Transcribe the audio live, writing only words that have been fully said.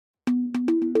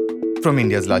From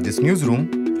India's largest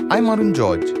newsroom, I'm Arun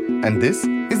George, and this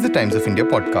is the Times of India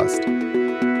podcast.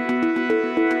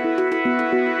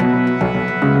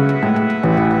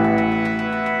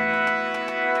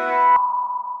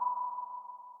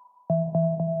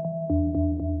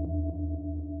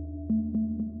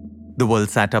 The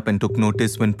world sat up and took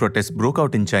notice when protests broke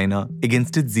out in China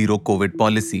against its zero-COVID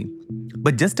policy.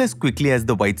 But just as quickly as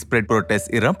the widespread protests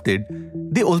erupted,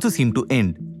 they also seemed to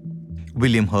end.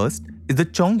 William Hurst is the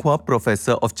Chonghua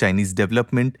Professor of Chinese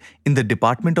Development in the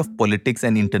Department of Politics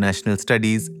and International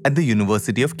Studies at the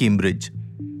University of Cambridge.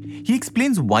 He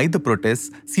explains why the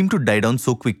protests seem to die down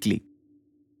so quickly.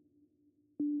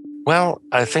 Well,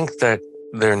 I think that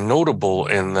they're notable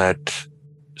in that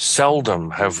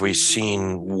seldom have we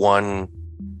seen one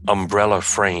umbrella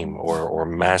frame or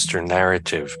master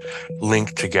narrative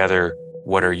linked together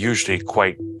what are usually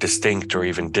quite distinct or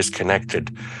even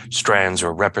disconnected strands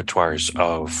or repertoires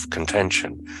of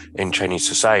contention in Chinese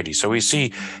society. So we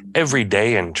see every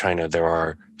day in China, there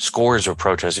are scores of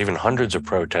protests, even hundreds of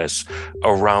protests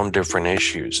around different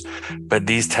issues. But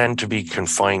these tend to be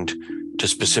confined to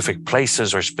specific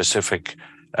places or specific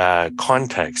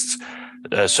contexts.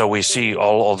 So we see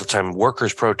all the time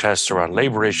workers' protests around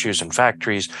labor issues in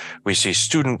factories. We see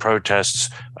student protests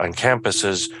on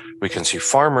campuses. We can see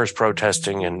farmers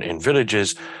protesting in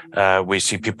villages. We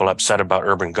see people upset about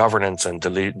urban governance and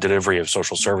delivery of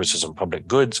social services and public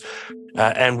goods.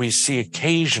 And we see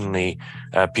occasionally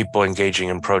people engaging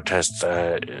in protests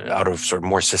out of sort of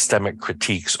more systemic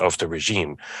critiques of the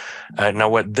regime. Now,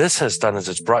 what this has done is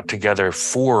it's brought together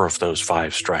four of those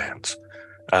five strands.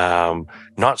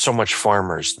 Not so much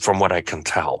farmers, from what I can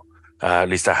tell. At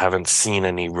least I haven't seen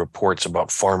any reports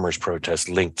about farmers' protests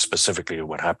linked specifically to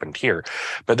what happened here.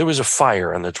 But there was a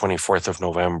fire on the 24th of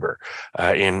November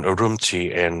in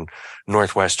Urumqi in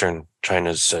northwestern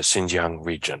China's Xinjiang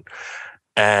region.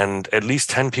 And at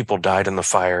least 10 people died in the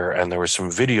fire, and there were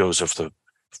some videos of the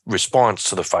response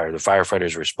to the fire, the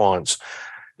firefighters' response,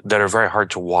 that are very hard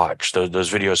to watch.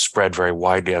 Those videos spread very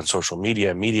widely on social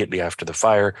media immediately after the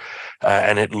fire.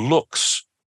 And it looks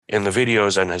in the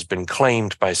videos, and has been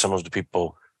claimed by some of the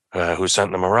people who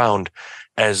sent them around,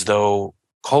 as though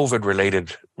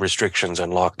COVID-related restrictions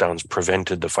and lockdowns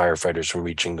prevented the firefighters from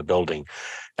reaching the building.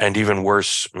 And even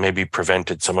worse, maybe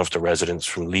prevented some of the residents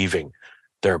from leaving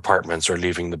their apartments or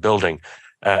leaving the building.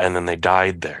 And then they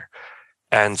died there.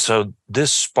 And so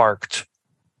this sparked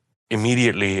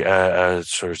immediately a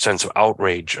sort of sense of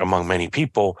outrage among many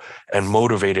people, and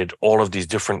motivated all of these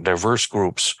different diverse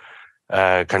groups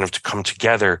kind of to come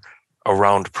together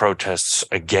around protests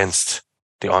against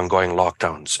the ongoing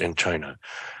lockdowns in China.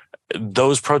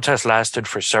 Those protests lasted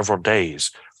for several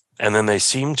days, and then they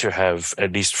seem to have,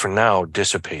 at least for now,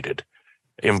 dissipated.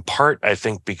 In part, I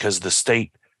think, because the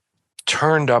state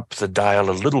turned up the dial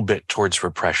a little bit towards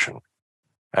repression.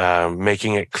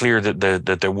 Making it clear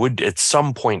that there would at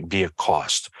some point be a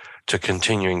cost to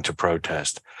continuing to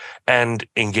protest, and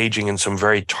engaging in some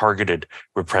very targeted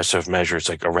repressive measures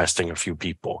like arresting a few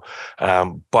people.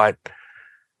 But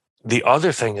the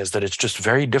other thing is that it's just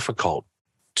very difficult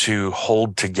to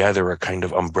hold together a kind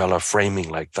of umbrella framing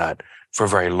like that for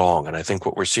very long. And I think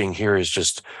what we're seeing here is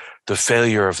just the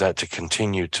failure of that to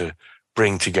continue to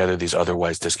bring together these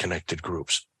otherwise disconnected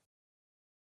groups.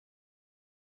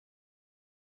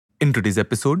 In today's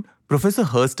episode, Professor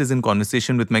Hurst is in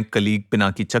conversation with my colleague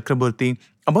Pinaki Chakraborty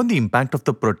about the impact of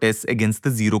the protests against the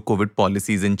zero-COVID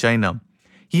policies in China.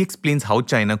 He explains how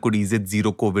China could ease its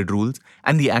zero-COVID rules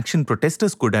and the action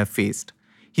protesters could have faced.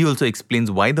 He also explains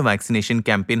why the vaccination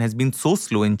campaign has been so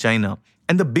slow in China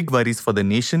and the big worries for the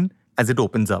nation as it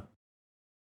opens up.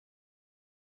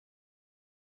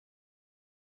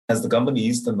 Has the government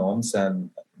eased the norms,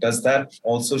 and does that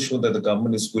also show that the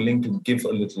government is willing to give a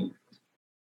little?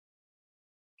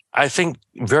 I think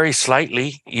very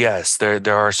slightly, yes.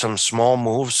 There are some small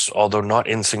moves, although not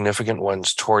insignificant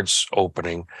ones, towards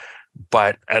opening.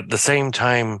 But at the same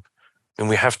time, and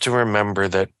we have to remember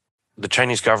that the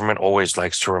Chinese government always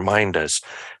likes to remind us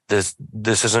this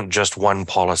isn't just one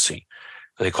policy.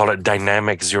 They call it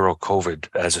dynamic zero COVID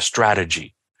as a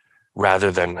strategy,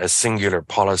 rather than a singular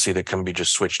policy that can be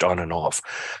just switched on and off.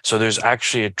 So there's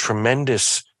actually a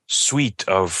tremendous suite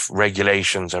of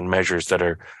regulations and measures that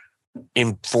are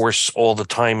in force all the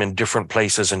time in different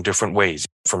places in different ways,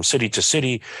 from city to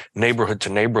city, neighborhood to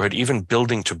neighborhood, even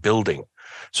building to building.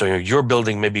 So your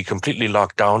building may be completely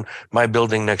locked down. My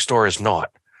building next door is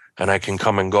not. And I can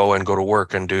come and go to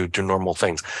work and do normal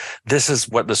things. This is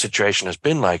what the situation has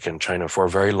been like in China for a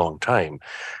very long time.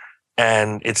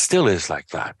 And it still is like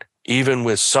that. Even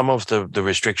with some of the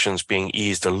restrictions being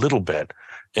eased a little bit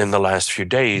in the last few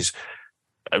days,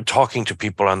 talking to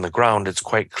people on the ground, it's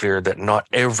quite clear that not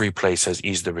every place has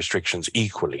eased the restrictions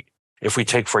equally. If we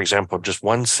take, for example, just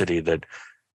one city that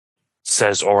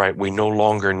says, all right, we no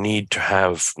longer need to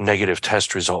have negative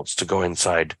test results to go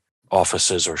inside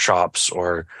offices or shops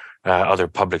or other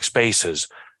public spaces.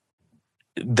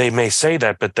 They may say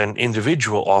that, but then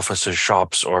individual offices,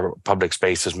 shops, or public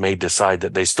spaces may decide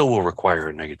that they still will require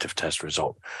a negative test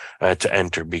result to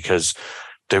enter because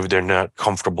they're not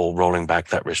comfortable rolling back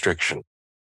that restriction.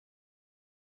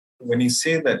 When you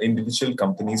say that individual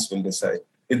companies will decide,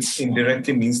 it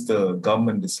indirectly means the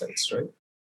government decides, right?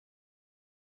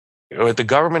 What the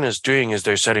government is doing is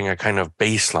they're setting a kind of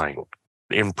baseline.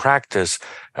 In practice,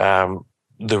 the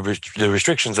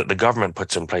restrictions that the government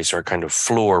puts in place are a kind of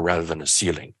floor rather than a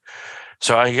ceiling.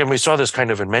 So again, we saw this kind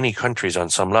of in many countries on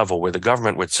some level where the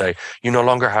government would say, you no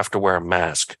longer have to wear a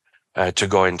mask to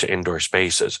go into indoor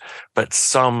spaces. But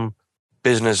some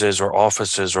businesses or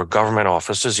offices or government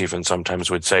offices even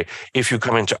sometimes would say, if you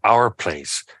come into our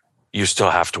place, you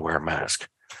still have to wear a mask.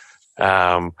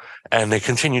 And they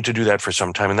continue to do that for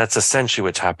some time. And that's essentially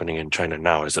what's happening in China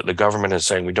now, is that the government is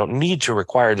saying we don't need to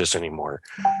require this anymore.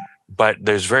 But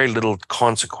there's very little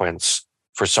consequence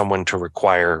for someone to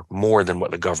require more than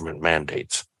what the government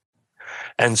mandates.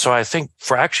 And so I think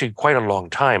for actually quite a long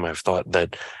time, I've thought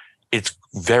that it's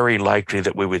very likely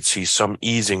that we would see some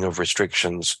easing of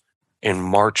restrictions in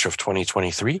March of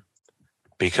 2023.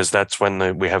 Because that's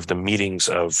when we have the meetings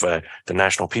of the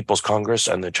National People's Congress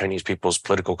and the Chinese People's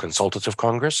Political Consultative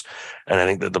Congress. And I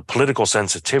think that the political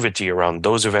sensitivity around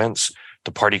those events,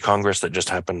 the Party Congress that just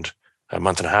happened a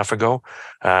month and a half ago,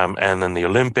 and then the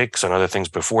Olympics and other things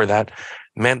before that,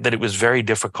 meant that it was very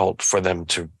difficult for them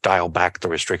to dial back the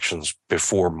restrictions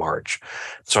before March.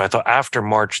 So I thought after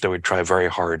March, they would try very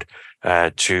hard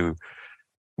to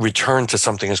return to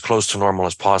something as close to normal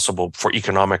as possible for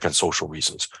economic and social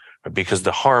reasons, because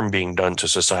the harm being done to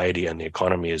society and the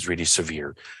economy is really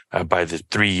severe by the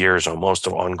 3 years almost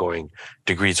of ongoing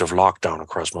degrees of lockdown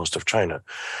across most of China.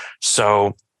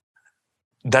 So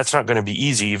that's not going to be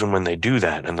easy even when they do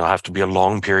that. And there'll have to be a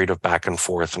long period of back and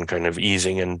forth and kind of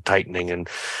easing and tightening and,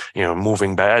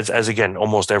 moving back, as again,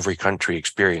 almost every country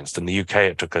experienced. In the UK,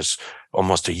 it took us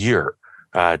almost a year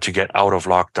to get out of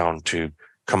lockdown to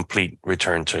complete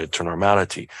return to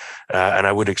normality. And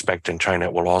I would expect in China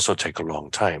it will also take a long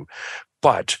time.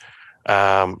 But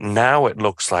now it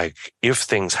looks like if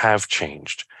things have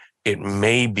changed, it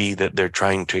may be that they're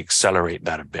trying to accelerate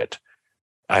that a bit.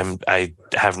 I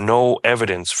have no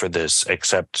evidence for this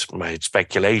except my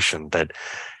speculation that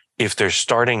if they're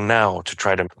starting now to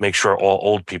try to make sure all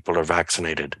old people are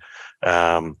vaccinated,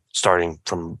 starting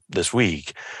from this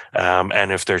week.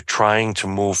 And if they're trying to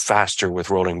move faster with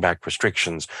rolling back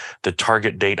restrictions, the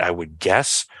target date, I would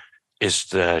guess, is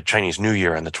the Chinese New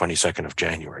Year on the 22nd of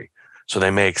January. So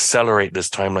they may accelerate this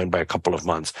timeline by a couple of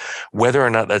months. Whether or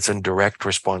not that's in direct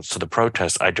response to the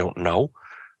protests, I don't know.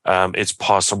 It's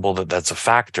possible that that's a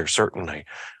factor, certainly.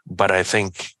 But I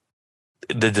think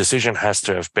the decision has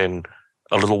to have been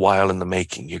a little while in the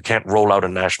making. You can't roll out a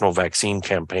national vaccine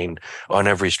campaign on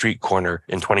every street corner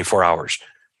in 24 hours.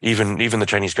 Even the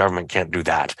Chinese government can't do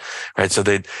that, right? So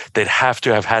they'd have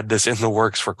to have had this in the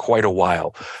works for quite a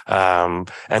while,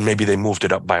 and maybe they moved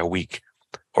it up by a week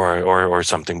or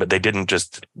something, but they didn't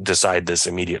just decide this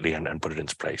immediately and put it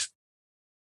into place.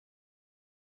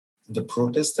 The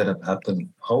protests that have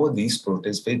happened, how are these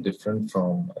protests very different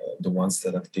from the ones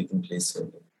that have taken place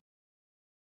earlier?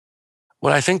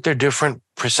 Well, I think they're different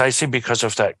precisely because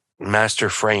of that master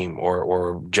frame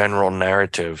or general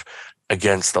narrative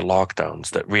against the lockdowns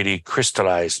that really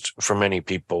crystallized for many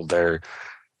people their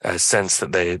sense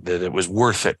that it was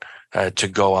worth it to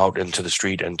go out into the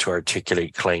street and to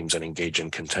articulate claims and engage in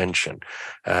contention.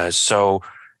 So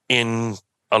in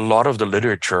a lot of the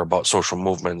literature about social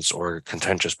movements or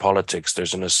contentious politics,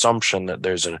 there's an assumption that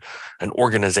there's an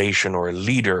organization or a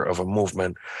leader of a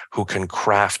movement who can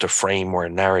craft a frame or a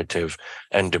narrative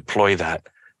and deploy that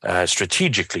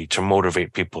strategically to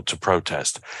motivate people to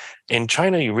protest. In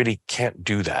China, you really can't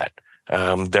do that.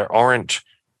 There aren't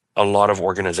a lot of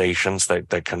organizations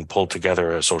that can pull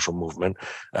together a social movement.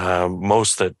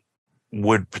 Most that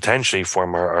would potentially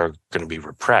form are going to be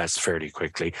repressed fairly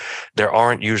quickly. There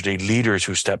aren't usually leaders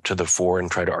who step to the fore and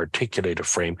try to articulate a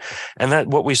frame. And that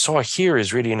what we saw here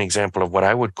is really an example of what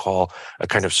I would call a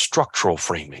kind of structural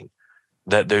framing,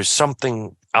 that there's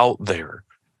something out there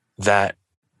that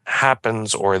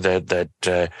happens or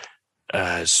that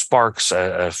sparks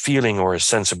a feeling or a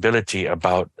sensibility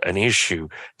about an issue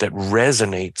that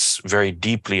resonates very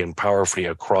deeply and powerfully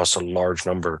across a large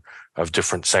number of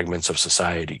different segments of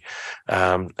society.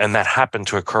 And that happened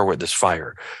to occur with this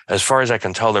fire. As far as I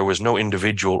can tell, there was no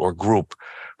individual or group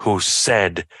who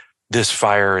said, this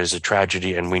fire is a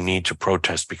tragedy and we need to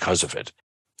protest because of it.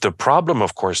 The problem,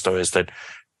 of course, though, is that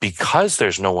because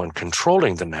there's no one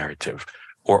controlling the narrative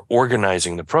or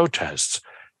organizing the protests,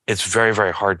 it's very,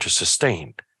 very hard to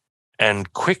sustain.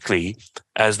 And quickly,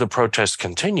 as the protests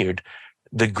continued,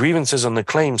 the grievances and the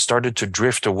claims started to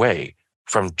drift away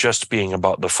from just being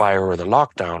about the fire or the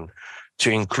lockdown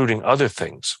to including other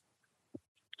things.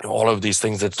 All of these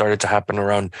things that started to happen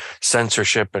around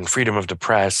censorship and freedom of the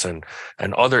press and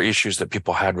other issues that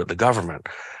people had with the government.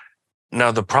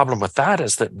 Now, the problem with that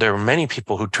is that there were many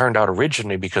people who turned out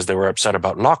originally because they were upset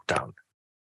about lockdown.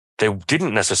 They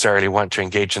didn't necessarily want to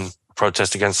engage in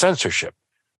protest against censorship.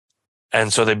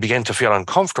 And so they began to feel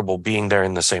uncomfortable being there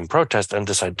in the same protest and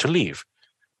decided to leave.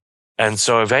 And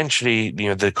so eventually,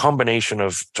 the combination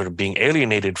of sort of being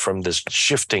alienated from this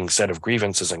shifting set of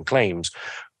grievances and claims,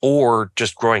 or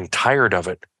just growing tired of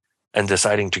it and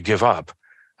deciding to give up,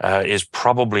 is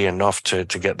probably enough to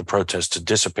get the protests to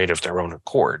dissipate of their own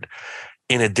accord.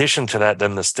 In addition to that,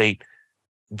 then the state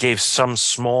gave some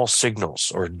small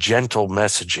signals or gentle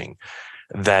messaging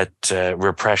that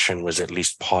repression was at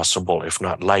least possible, if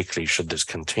not likely, should this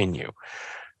continue.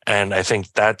 And I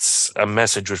think that's a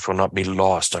message which will not be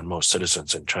lost on most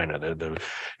citizens in China. It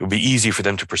will be easy for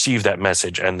them to perceive that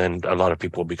message, and then a lot of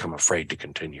people will become afraid to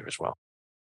continue as well.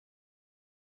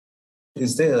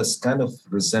 Is there a kind of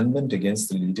resentment against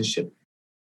the leadership?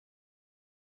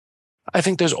 I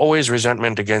think there's always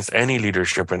resentment against any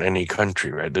leadership in any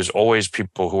country, right? There's always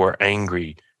people who are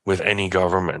angry with any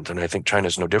government, and I think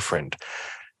China's no different.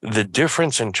 The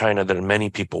difference in China that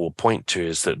many people will point to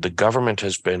is that the government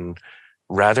has been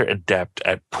rather adept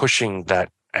at pushing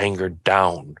that anger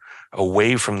down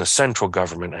away from the central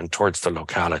government and towards the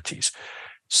localities.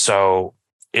 So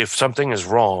if something is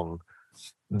wrong,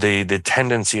 the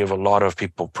tendency of a lot of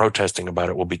people protesting about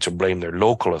it will be to blame their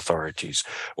local authorities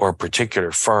or a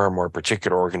particular firm or a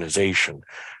particular organization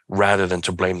rather than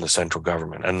to blame the central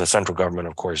government. And the central government,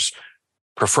 of course,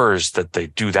 prefers that they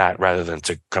do that rather than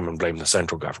to come and blame the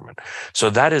central government. So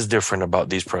that is different about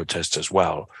these protests as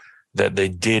well, that they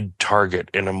did target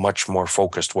in a much more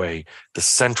focused way the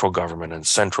central government and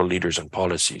central leaders and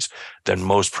policies than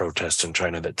most protests in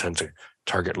China that tend to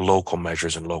target local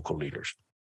measures and local leaders.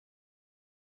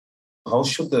 How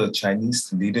should the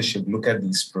Chinese leadership look at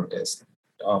these protests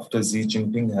after Xi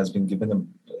Jinping has been given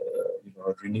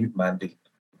a renewed mandate?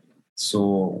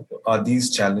 So are these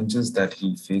challenges that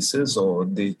he faces, or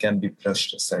they can be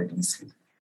brushed aside easily?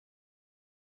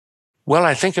 Well,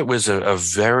 I think it was a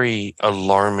very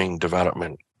alarming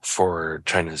development for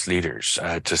China's leaders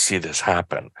to see this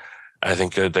happen. I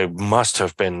think they must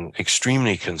have been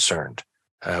extremely concerned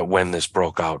when this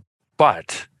broke out.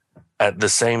 But at the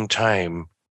same time,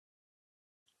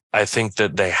 I think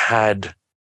that they had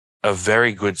a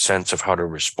very good sense of how to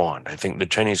respond. I think the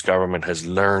Chinese government has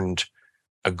learned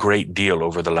a great deal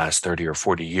over the last 30 or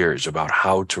 40 years about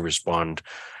how to respond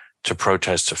to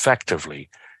protests effectively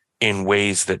in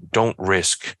ways that don't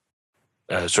risk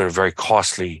sort of very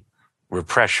costly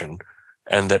repression,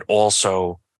 and that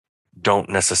also don't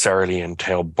necessarily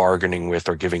entail bargaining with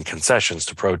or giving concessions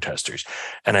to protesters.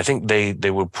 And I think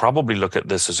they would probably look at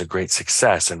this as a great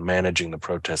success in managing the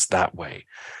protests that way.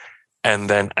 And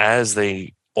then as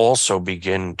they also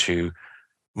begin to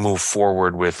move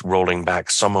forward with rolling back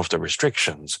some of the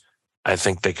restrictions, I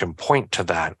think they can point to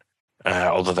that,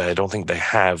 although I don't think they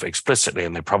have explicitly,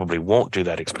 and they probably won't do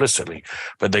that explicitly,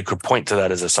 but they could point to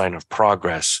that as a sign of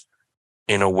progress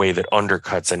in a way that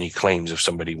undercuts any claims if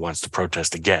somebody wants to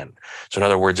protest again. So in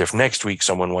other words, if next week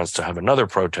someone wants to have another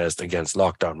protest against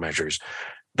lockdown measures,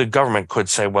 the government could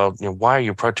say, well, why are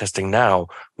you protesting now?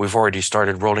 We've already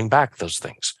started rolling back those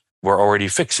things. We're already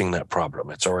fixing that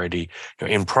problem. It's already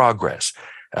in progress.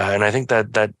 And I think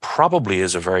that probably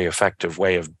is a very effective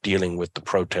way of dealing with the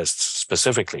protests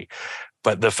specifically.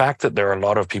 But the fact that there are a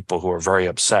lot of people who are very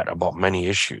upset about many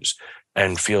issues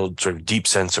and feel sort of deep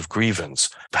sense of grievance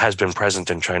has been present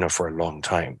in China for a long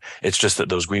time. It's just that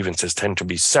those grievances tend to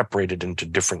be separated into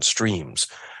different streams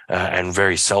and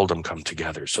very seldom come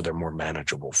together. So they're more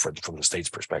manageable from the state's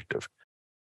perspective.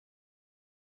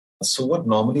 So what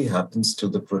normally happens to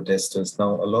the protesters?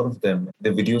 Now, a lot of them,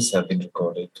 the videos have been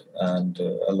recorded, and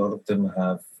a lot of them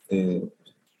have the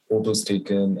photos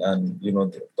taken, and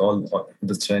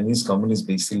the Chinese government is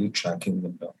basically tracking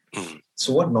them down. Mm.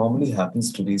 So what normally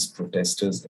happens to these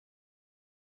protesters?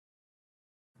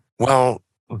 Well,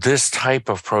 this type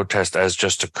of protest, as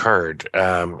just occurred,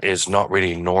 is not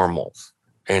really normal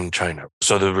in China.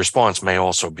 So the response may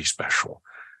also be special.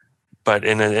 But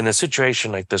in a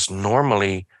situation like this,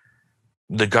 normally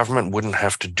the government wouldn't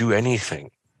have to do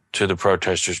anything to the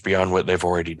protesters beyond what they've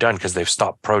already done because they've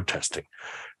stopped protesting,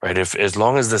 right? As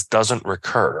long as this doesn't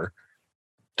recur,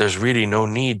 there's really no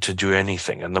need to do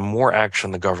anything. And the more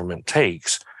action the government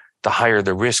takes, the higher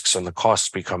the risks and the costs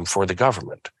become for the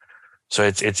government. So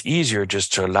it's easier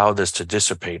just to allow this to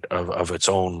dissipate of its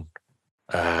own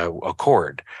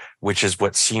accord, which is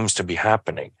what seems to be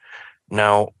happening.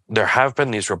 Now, there have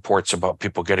been these reports about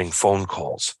people getting phone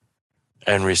calls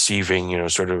and receiving,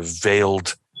 sort of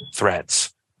veiled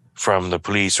threats from the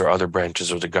police or other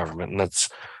branches of the government. And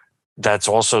that's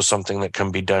also something that can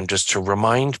be done just to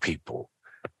remind people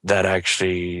that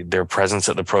actually their presence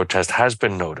at the protest has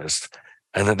been noticed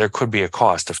and that there could be a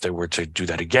cost if they were to do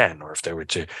that again or if they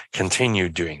were to continue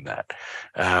doing that.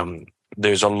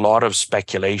 There's a lot of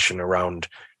speculation around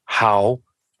how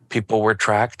people were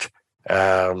tracked.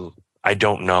 I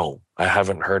don't know. I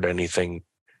haven't heard anything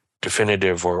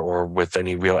definitive or with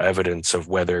any real evidence of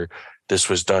whether this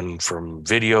was done from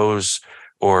videos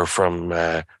or from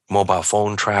mobile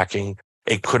phone tracking.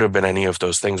 It could have been any of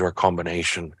those things or a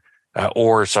combination,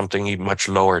 or something even much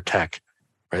lower tech.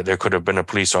 Right? There could have been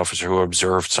a police officer who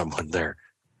observed someone there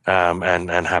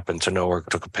and happened to know or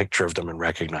took a picture of them and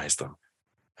recognized them.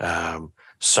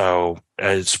 So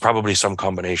it's probably some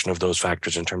combination of those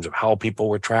factors in terms of how people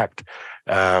were tracked.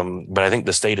 But I think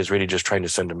the state is really just trying to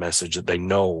send a message that they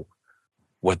know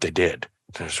what they did.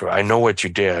 So I know what you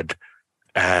did,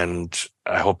 and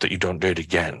I hope that you don't do it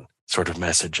again, sort of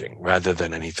messaging, rather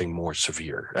than anything more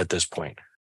severe at this point.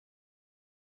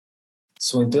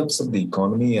 So in terms of the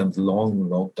economy and the long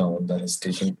lockdown that has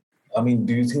taken,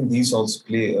 do you think these also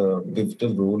play a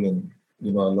pivotal role in, a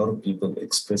lot of people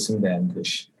expressing their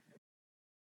anguish?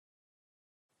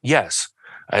 Yes,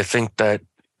 I think that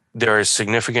there are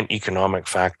significant economic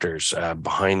factors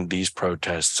behind these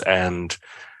protests and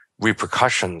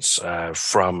repercussions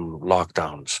from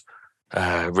lockdowns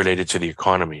related to the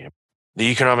economy. The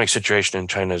economic situation in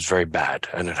China is very bad,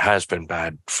 and it has been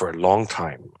bad for a long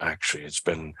time, actually. It's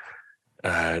been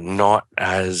not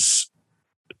as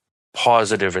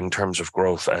positive in terms of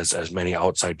growth as many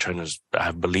outside China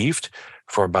have believed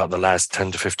for about the last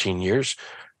 10 to 15 years.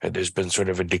 There's been sort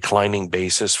of a declining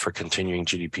basis for continuing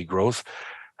GDP growth.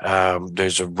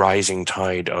 There's a rising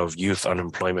tide of youth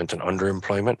unemployment and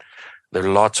underemployment. There are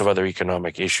lots of other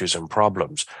economic issues and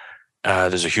problems.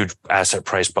 There's a huge asset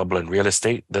price bubble in real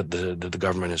estate that the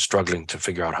government is struggling to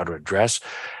figure out how to address.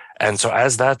 And so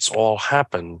as that's all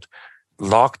happened,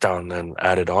 lockdown then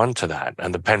added on to that,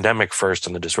 and the pandemic first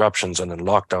and the disruptions and then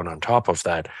lockdown on top of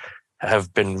that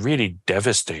have been really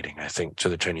devastating, I think, to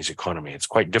the Chinese economy. It's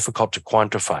quite difficult to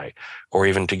quantify or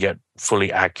even to get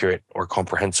fully accurate or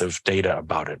comprehensive data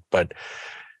about it. But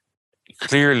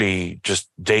clearly, just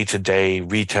day-to-day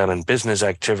retail and business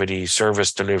activity,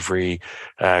 service delivery,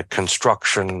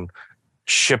 construction,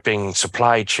 shipping,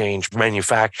 supply chain,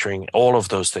 manufacturing, all of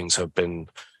those things have been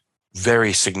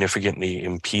very significantly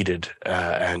impeded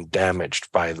and damaged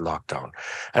by the lockdown.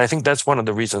 And I think that's one of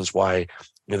the reasons why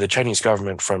the Chinese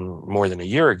government from more than a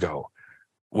year ago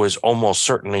was almost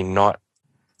certainly not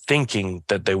thinking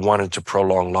that they wanted to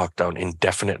prolong lockdown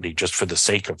indefinitely just for the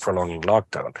sake of prolonging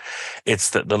lockdown. It's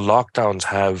that the lockdowns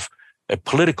have a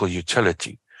political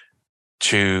utility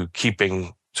to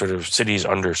keeping sort of cities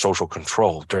under social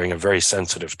control during a very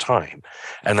sensitive time.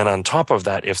 And then on top of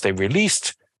that, if they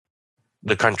released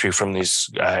the country from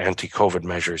these anti-COVID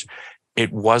measures,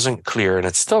 it wasn't clear, and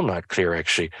it's still not clear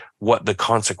actually, what the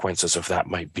consequences of that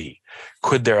might be.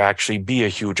 Could there actually be a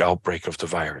huge outbreak of the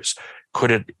virus?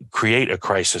 Could it create a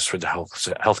crisis for the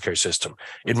healthcare system?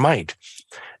 It might.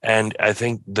 And I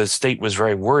think the state was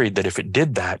very worried that if it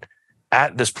did that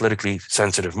at this politically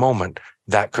sensitive moment,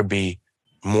 that could be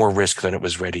more risk than it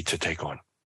was ready to take on.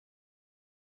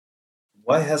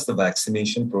 Why has the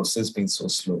vaccination process been so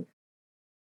slow?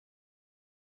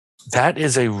 That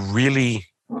is a really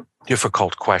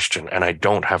difficult question, and I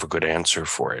don't have a good answer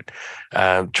for it.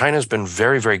 China's been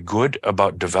very, very good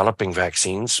about developing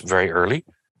vaccines very early,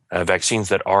 vaccines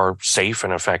that are safe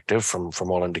and effective from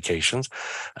all indications.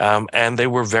 And they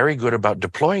were very good about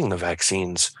deploying the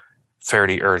vaccines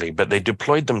fairly early, but they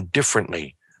deployed them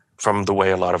differently from the way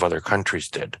a lot of other countries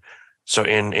did. So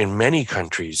in many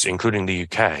countries, including the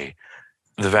UK,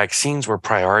 the vaccines were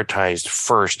prioritized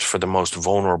first for the most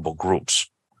vulnerable groups.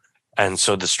 And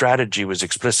so the strategy was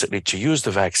explicitly to use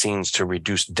the vaccines to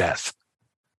reduce death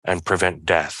and prevent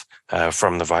death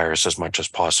from the virus as much as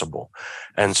possible.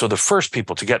 And so the first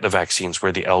people to get the vaccines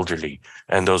were the elderly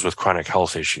and those with chronic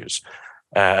health issues.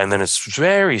 And then it's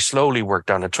very slowly worked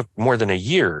on. It took more than a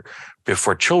year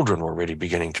before children were really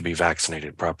beginning to be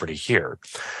vaccinated properly here.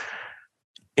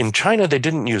 In China, they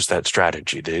didn't use that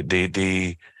strategy.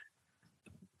 The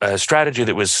strategy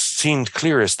that seemed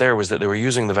clearest there was that they were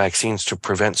using the vaccines to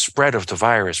prevent spread of the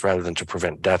virus rather than to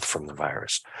prevent death from the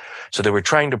virus. So they were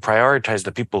trying to prioritize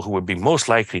the people who would be most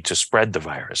likely to spread the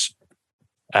virus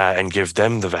and give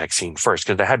them the vaccine first,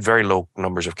 because they had very low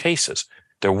numbers of cases.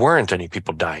 There weren't any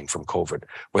people dying from COVID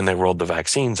when they rolled the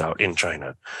vaccines out in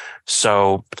China.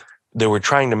 So they were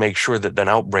trying to make sure that an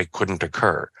outbreak couldn't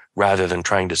occur, rather than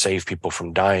trying to save people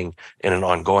from dying in an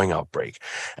ongoing outbreak.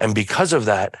 And because of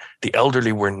that, the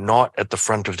elderly were not at the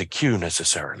front of the queue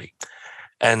necessarily.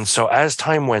 And so as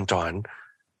time went on,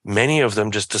 many of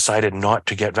them just decided not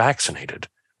to get vaccinated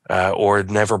or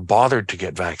never bothered to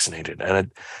get vaccinated.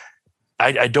 And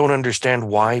I don't understand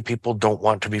why people don't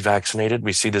want to be vaccinated.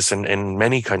 We see this in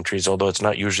many countries, although it's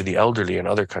not usually the elderly in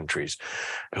other countries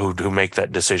who make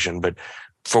that decision. But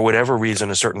for whatever reason,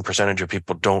 a certain percentage of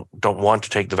people don't want to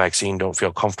take the vaccine, don't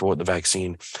feel comfortable with the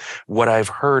vaccine. What I've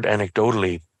heard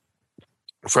anecdotally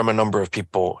from a number of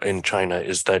people in China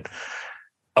is that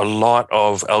a lot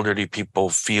of elderly people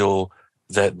feel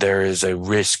that there is a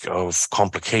risk of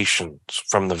complications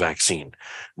from the vaccine,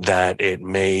 that it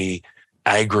may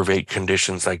aggravate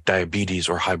conditions like diabetes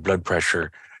or high blood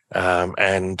pressure.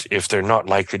 And if they're not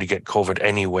likely to get COVID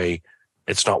anyway,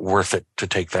 it's not worth it to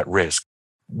take that risk.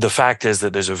 The fact is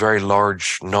that there's a very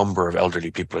large number of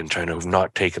elderly people in China who've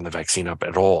not taken the vaccine up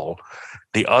at all.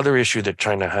 The other issue that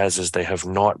China has is they have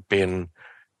not been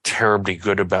terribly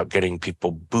good about getting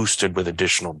people boosted with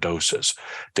additional doses.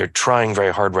 They're trying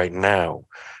very hard right now,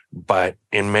 but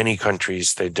in many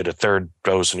countries, they did a third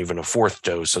dose and even a fourth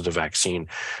dose of the vaccine.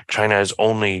 China has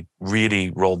only really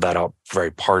rolled that out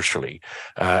very partially,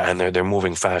 and they're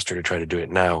moving faster to try to do it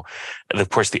now. And of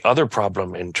course, the other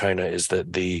problem in China is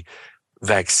that the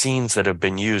vaccines that have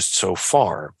been used so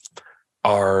far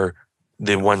are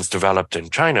the ones developed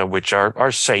in China, which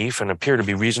are safe and appear to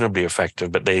be reasonably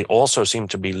effective, but they also seem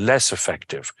to be less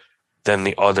effective than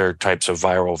the other types of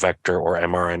viral vector or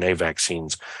mRNA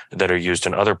vaccines that are used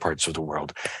in other parts of the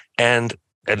world. And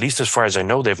at least as far as I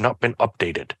know, they've not been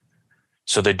updated.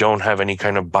 So they don't have any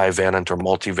kind of bivalent or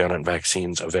multivalent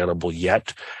vaccines available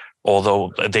yet,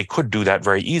 although they could do that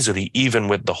very easily, even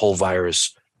with the whole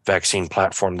virus vaccine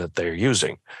platform that they're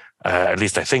using. At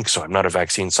least I think so. I'm not a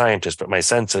vaccine scientist, but my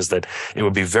sense is that it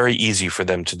would be very easy for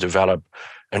them to develop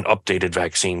an updated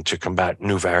vaccine to combat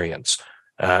new variants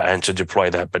and to deploy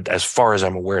that. But as far as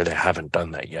I'm aware, they haven't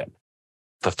done that yet.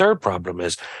 The third problem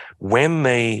is when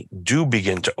they do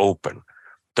begin to open,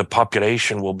 the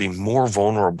population will be more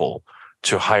vulnerable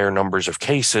to higher numbers of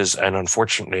cases. And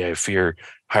unfortunately, I fear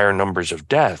higher numbers of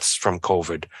deaths from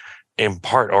COVID, in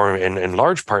part or in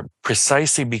large part,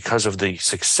 precisely because of the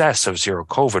success of zero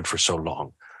COVID for so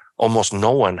long. Almost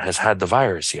no one has had the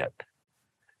virus yet.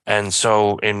 And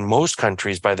so in most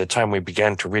countries, by the time we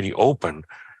began to really open,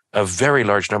 a very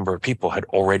large number of people had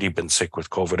already been sick with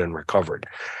COVID and recovered.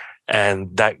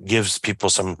 And that gives people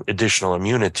some additional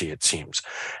immunity, it seems.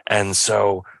 And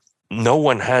so no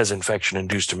one has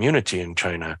infection-induced immunity in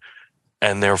China.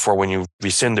 And therefore, when you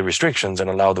rescind the restrictions and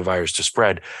allow the virus to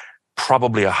spread,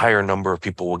 probably a higher number of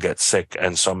people will get sick,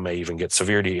 and some may even get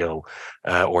severely ill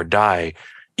or die,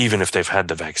 even if they've had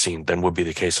the vaccine, than would be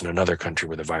the case in another country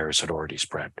where the virus had already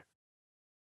spread.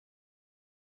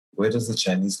 Where does the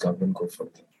Chinese government go from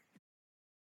there?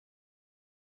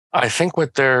 I think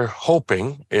what they're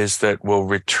hoping is that we'll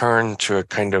return to a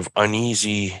kind of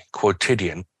uneasy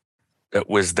quotidian that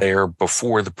was there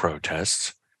before the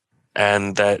protests,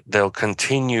 and that they'll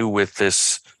continue with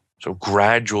this sort of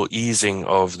gradual easing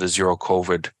of the zero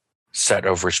COVID set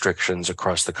of restrictions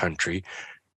across the country,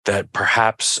 that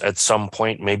perhaps at some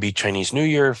point, maybe Chinese New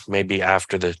Year, maybe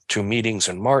after the two meetings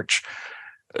in March,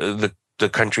 the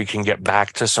country can get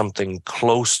back to something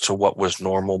close to what was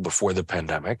normal before the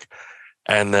pandemic,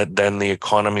 and that then the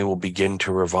economy will begin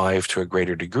to revive to a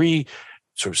greater degree.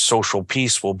 Sort of social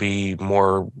peace will be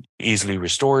more easily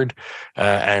restored,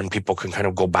 and people can kind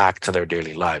of go back to their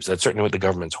daily lives. That's certainly what the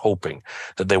government's hoping,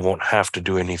 that they won't have to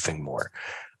do anything more.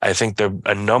 I think there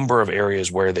are a number of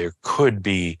areas where there could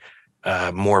be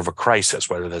more of a crisis,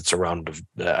 whether that's around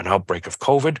an outbreak of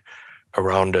COVID,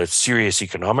 around a serious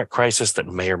economic crisis that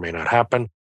may or may not happen,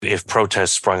 if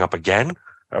protests sprung up again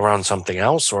around something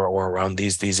else or around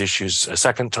these issues a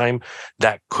second time,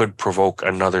 that could provoke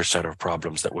another set of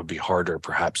problems that would be harder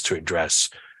perhaps to address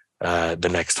the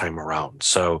next time around.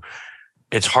 So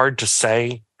it's hard to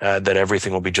say that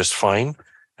everything will be just fine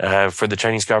for the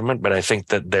Chinese government, but I think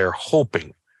that they're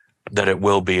hoping that it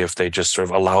will be if they just sort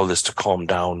of allow this to calm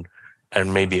down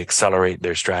and maybe accelerate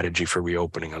their strategy for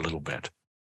reopening a little bit.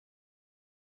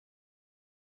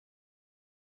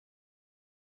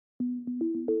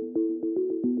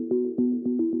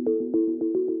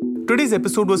 Today's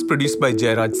episode was produced by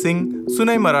Jairaj Singh,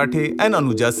 Sunay Marathe, and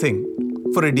Anuja Singh.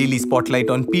 For a daily spotlight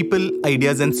on people,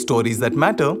 ideas, and stories that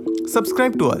matter,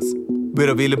 subscribe to us.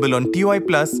 We're available on TOI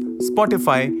Plus,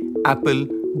 Spotify, Apple,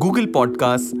 Google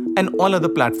Podcasts, and all other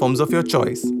platforms of your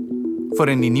choice. For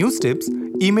any news tips,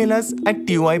 email us at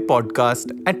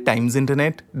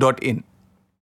toipodcast@timesinternet.in.